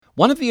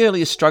One of the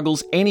earliest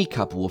struggles any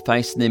couple will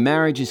face in their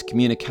marriage is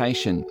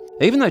communication.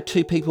 Even though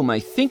two people may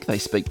think they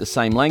speak the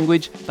same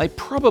language, they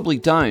probably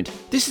don't.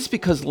 This is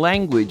because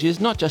language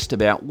is not just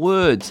about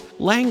words.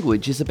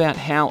 Language is about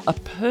how a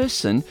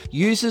person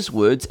uses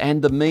words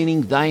and the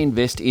meaning they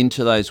invest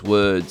into those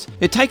words.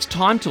 It takes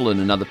time to learn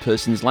another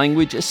person's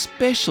language,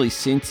 especially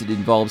since it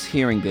involves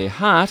hearing their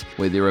heart,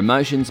 where their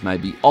emotions may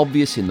be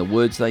obvious in the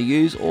words they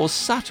use or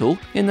subtle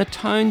in the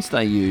tones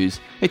they use.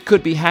 It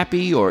could be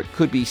happy or it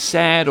could be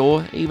sad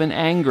or even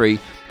angry.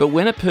 But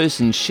when a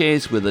person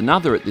shares with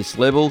another at this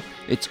level,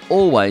 it's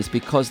always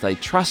because they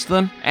trust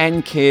them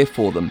and care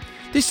for them.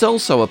 This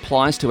also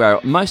applies to our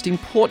most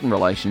important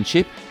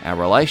relationship, our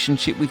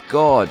relationship with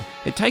God.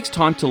 It takes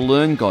time to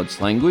learn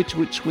God's language,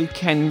 which we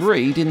can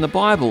read in the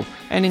Bible,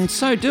 and in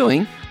so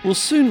doing, we'll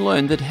soon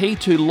learn that He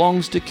too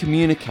longs to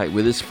communicate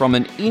with us from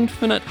an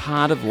infinite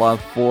heart of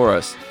love for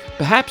us.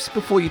 Perhaps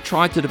before you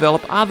try to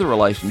develop other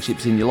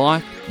relationships in your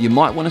life, you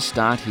might want to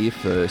start here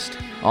first.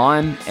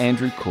 I'm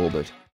Andrew Corbett.